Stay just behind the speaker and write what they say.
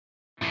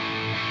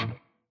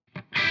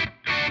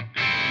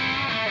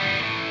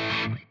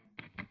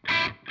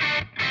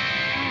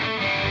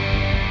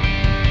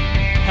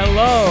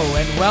Hello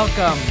and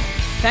welcome.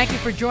 Thank you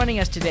for joining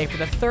us today for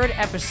the third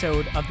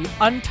episode of the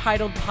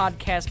Untitled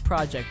Podcast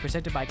Project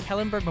presented by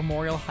Kellenberg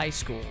Memorial High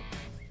School.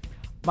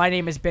 My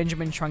name is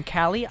Benjamin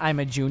Troncali. I'm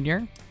a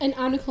junior. And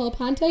I'm Nicole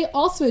Ponte,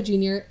 also a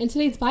junior. And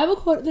today's Bible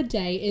quote of the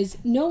day is,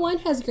 "No one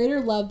has greater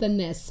love than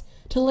this,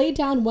 to lay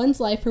down one's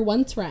life for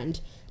one's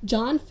friend."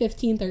 John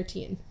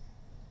 15:13.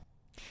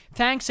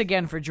 Thanks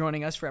again for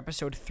joining us for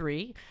episode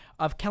 3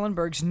 of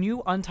Kellenberg's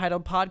new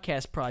Untitled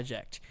Podcast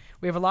Project.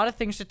 We have a lot of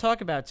things to talk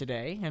about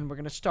today, and we're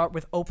going to start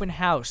with open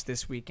house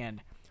this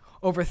weekend.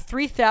 Over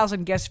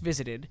 3,000 guests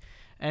visited,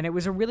 and it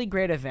was a really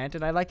great event,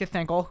 and I'd like to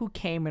thank all who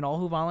came and all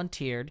who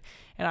volunteered,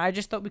 and I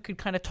just thought we could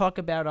kind of talk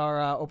about our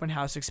open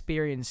house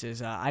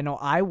experiences. I know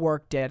I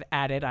worked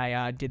at it.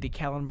 I did the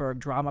Kellenberg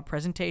drama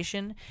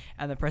presentation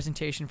and the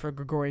presentation for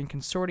Gregorian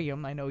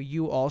Consortium. I know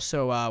you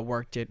also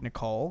worked it,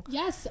 Nicole.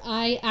 Yes,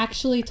 I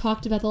actually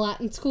talked about the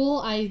Latin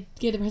School. I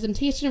gave the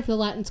presentation for the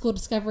Latin School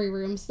Discovery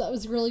Room, so that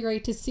was really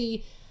great to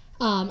see.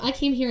 I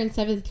came here in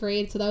 7th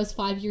grade, so that was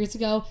 5 years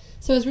ago,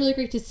 so it was really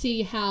great to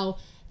see how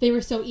they were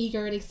so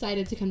eager and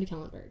excited to come to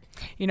Kellenberg.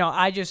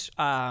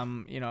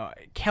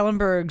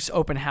 Kellenberg's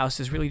open house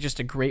is really just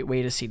a great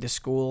way to see the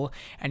school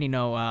and,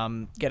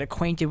 get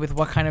acquainted with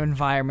what kind of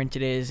environment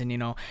it is.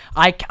 And,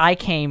 I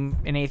came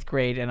in 8th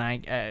grade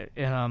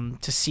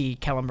and to see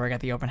Kellenberg at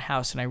the open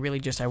house. And I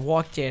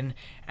walked in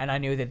and I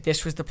knew that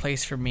this was the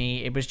place for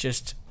me. It was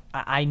just,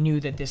 I knew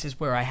that this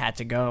is where I had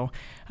to go.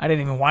 I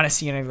didn't even want to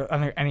see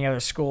any other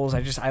schools.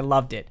 I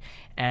loved it.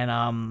 And,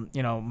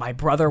 my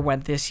brother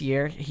went this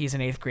year. He's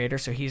an 8th grader,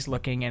 so he's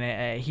looking, and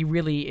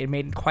it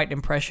made quite an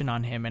impression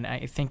on him. And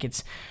I think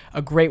it's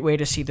a great way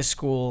to see the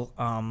school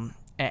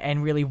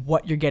and really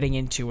what you're getting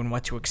into and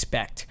what to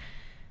expect.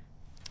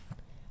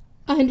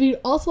 And we'd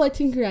also like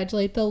to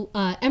congratulate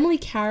Emily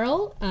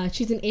Carroll.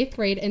 She's in 8th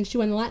grade, and she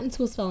won the Latin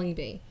School Spelling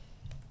Bee.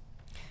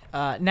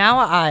 Now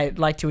I'd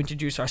like to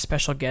introduce our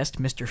special guest,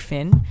 Mr.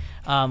 Finn,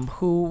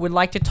 who would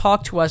like to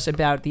talk to us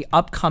about the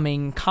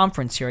upcoming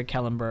conference here at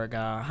Kellenberg.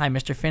 Hi,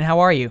 Mr. Finn.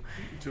 How are you?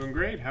 Doing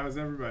great. How is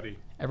everybody?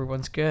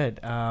 Everyone's good.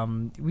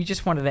 We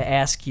just wanted to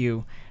ask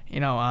you,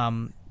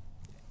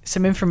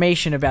 some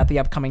information about the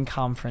upcoming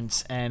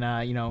conference and,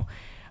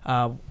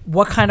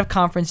 what kind of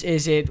conference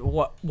is it?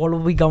 What will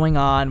be going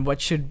on?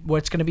 What's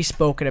going to be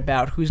spoken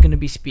about? Who's going to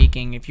be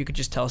speaking? If you could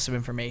just tell us some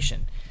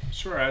information.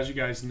 Sure. As you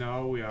guys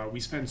know, we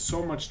spend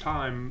so much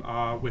time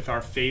with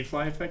our faith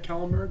life at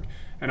Kellenberg,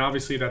 and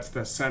obviously that's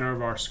the center of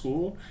our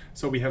school.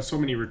 So we have so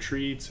many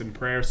retreats and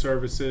prayer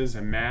services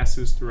and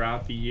masses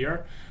throughout the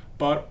year.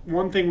 But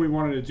one thing we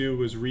wanted to do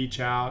was reach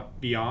out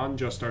beyond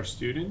just our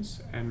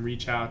students and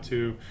reach out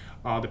to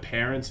the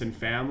parents and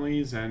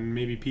families and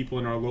maybe people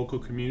in our local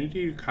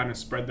community to kind of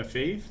spread the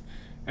faith.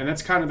 And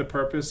that's kind of the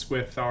purpose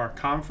with our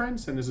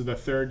conference. And this is the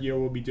third year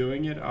we'll be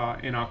doing it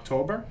in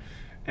October.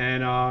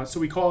 And so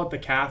we call it the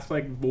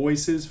Catholic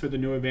Voices for the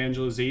New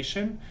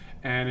Evangelization.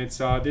 And it's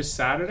this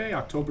Saturday,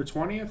 October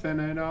 20th,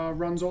 and it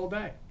runs all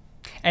day.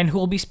 And who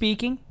will be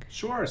speaking?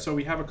 Sure. So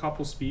we have a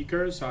couple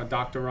speakers.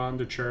 Dr.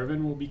 Rhonda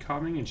Chervin will be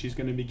coming, and she's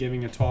going to be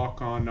giving a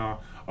talk on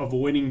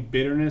avoiding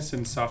bitterness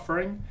and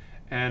suffering.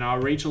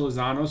 And Rachel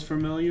Lozano's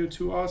familiar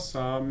to us,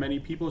 many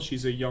people.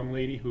 She's a young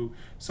lady who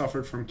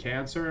suffered from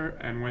cancer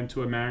and went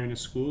to a Marianist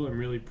school and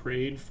really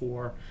prayed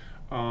for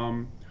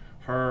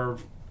her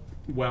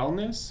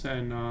wellness,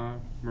 and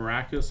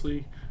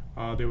miraculously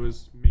there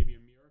was maybe a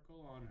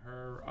miracle on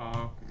her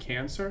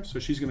cancer. So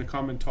she's going to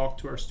come and talk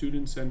to our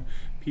students and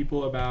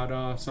people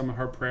about some of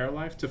her prayer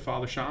life to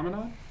Father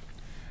Chaminade.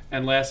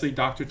 And lastly,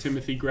 Dr.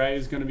 Timothy Gray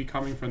is going to be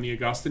coming from the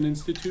Augustine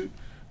Institute,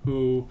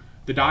 who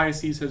the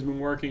diocese has been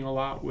working a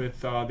lot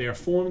with their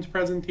formed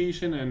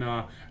presentation,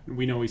 and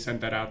we know we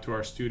sent that out to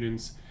our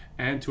students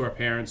and to our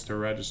parents to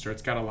register.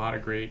 It's got a lot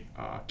of great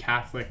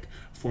Catholic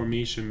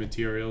formation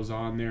materials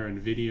on there in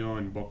video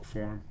and book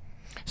form.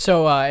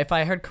 So if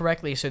I heard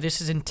correctly, so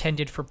this is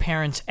intended for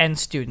parents and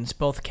students.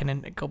 Both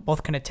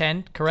can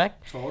attend,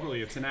 correct?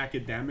 Totally. It's an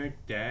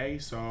academic day,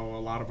 so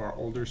a lot of our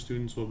older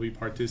students will be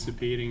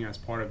participating as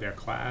part of their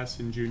class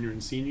in junior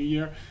and senior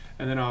year.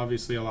 And then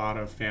obviously a lot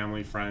of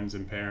family, friends,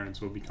 and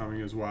parents will be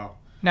coming as well.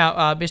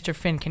 Now, Mr.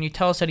 Finn, can you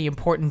tell us any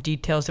important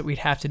details that we'd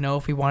have to know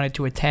if we wanted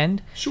to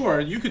attend? Sure.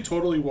 You could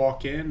totally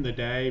walk in. The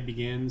day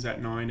begins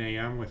at 9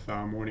 a.m. with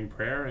morning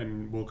prayer,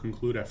 and we'll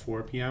conclude at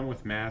 4 p.m.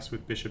 with Mass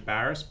with Bishop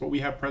Barris. But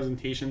we have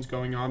presentations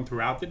going on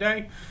throughout the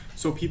day.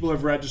 So people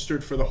have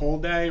registered for the whole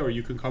day, or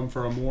you can come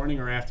for a morning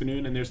or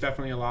afternoon. And there's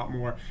definitely a lot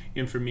more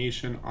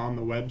information on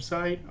the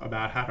website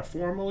about how to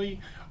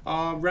formally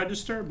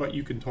register. But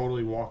you can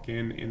totally walk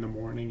in the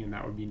morning, and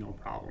that would be no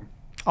problem.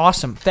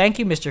 Awesome. Thank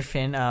you, Mr.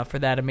 Finn, for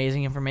that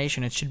amazing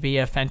information. It should be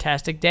a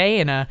fantastic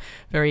day and a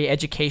very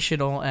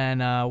educational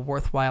and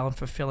worthwhile and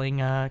fulfilling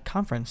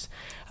conference.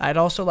 I'd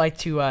also like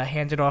to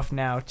hand it off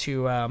now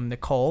to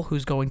Nicole,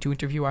 who's going to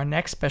interview our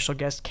next special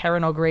guest,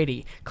 Karen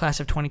O'Grady, class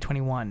of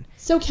 2021.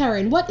 So,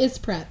 Karen, what is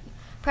PrEP?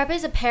 PrEP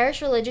is a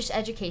parish religious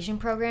education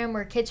program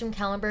where kids from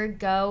Kellenberg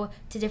go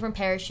to different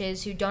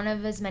parishes who don't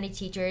have as many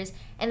teachers,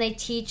 and they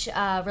teach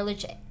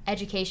religious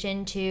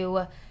education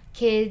to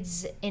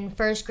kids in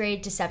 1st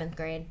grade to 7th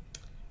grade.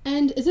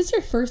 And is this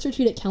your first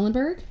retreat at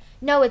Kellenberg?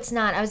 No, it's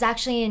not. I was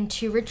actually in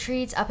 2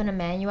 retreats up in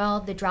Emmanuel,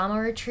 the drama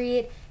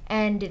retreat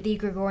and the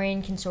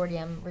Gregorian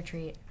Consortium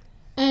retreat.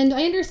 And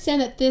I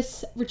understand that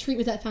this retreat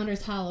was at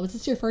Founders Hollow. Is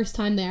this your first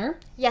time there?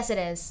 Yes, it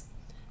is.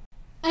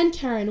 And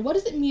Karen, what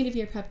does it mean to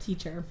be a prep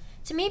teacher?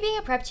 To me, being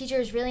a prep teacher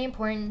is really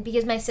important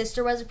because my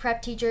sister was a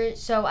prep teacher,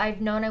 so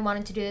I've known I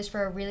wanted to do this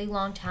for a really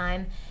long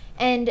time.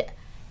 And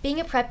being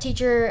a prep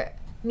teacher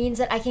means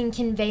that I can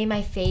convey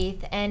my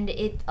faith, and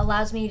it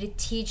allows me to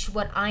teach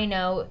what I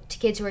know to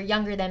kids who are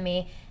younger than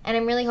me. And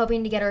I'm really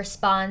hoping to get a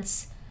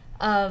response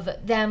of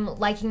them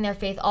liking their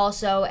faith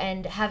also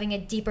and having a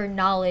deeper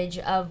knowledge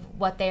of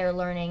what they are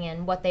learning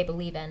and what they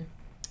believe in.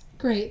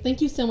 Great.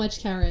 Thank you so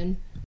much, Karen.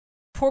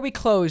 Before we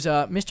close,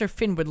 Mr.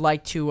 Finn would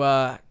like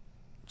to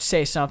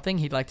say something.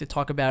 He'd like to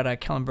talk about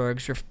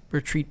Kellenberg's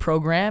retreat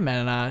program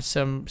and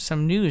some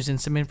news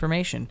and some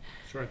information.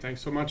 Sure.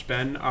 Thanks so much,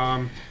 Ben.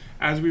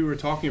 As we were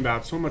talking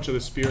about, so much of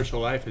the spiritual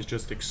life has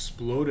just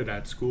exploded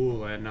at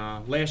school. And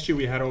last year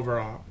we had over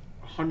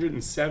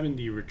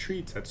 170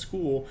 retreats at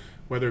school,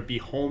 whether it be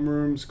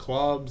homerooms,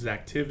 clubs,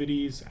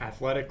 activities,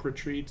 athletic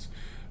retreats.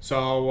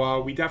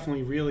 So we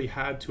definitely really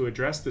had to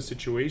address the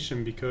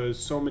situation because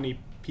so many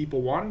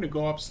people wanted to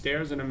go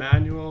upstairs in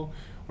Emmanuel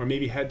or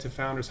maybe head to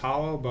Founders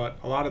Hollow, but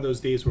a lot of those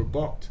days were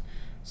booked.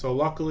 So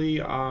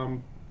luckily,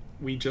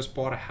 we just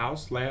bought a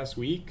house last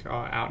week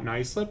out in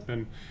Islip,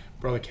 and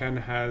Brother Ken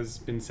has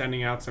been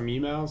sending out some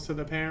emails to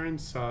the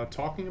parents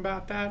talking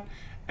about that.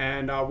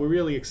 And we're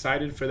really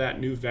excited for that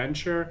new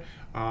venture.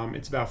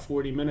 It's about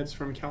 40 minutes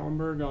from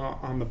Kellenberg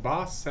on the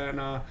bus,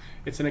 and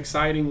it's an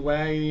exciting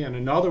way and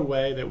another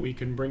way that we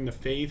can bring the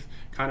faith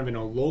kind of in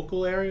a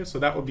local area. So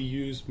that will be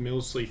used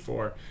mostly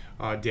for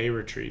day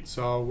retreats.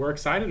 So we're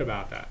excited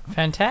about that.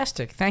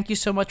 Fantastic. Thank you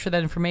so much for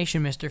that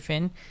information, Mr.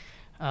 Finn.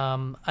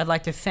 I'd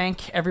like to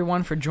thank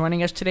everyone for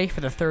joining us today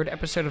for the 3rd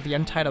episode of the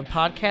Untitled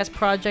Podcast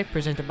Project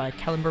presented by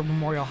Kellenberg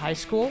Memorial High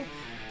School.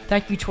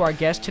 Thank you to our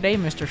guests today,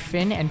 Mr.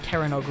 Finn and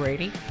Karen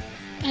O'Grady.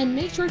 And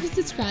make sure to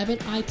subscribe at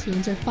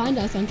iTunes or find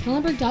us on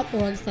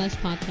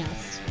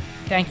kellenberg.org/podcast.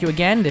 Thank you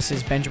again. This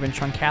is Benjamin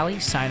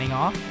Troncali signing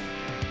off.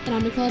 And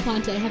I'm Nicole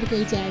Ponte. Have a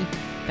great day.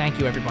 Thank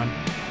you, everyone.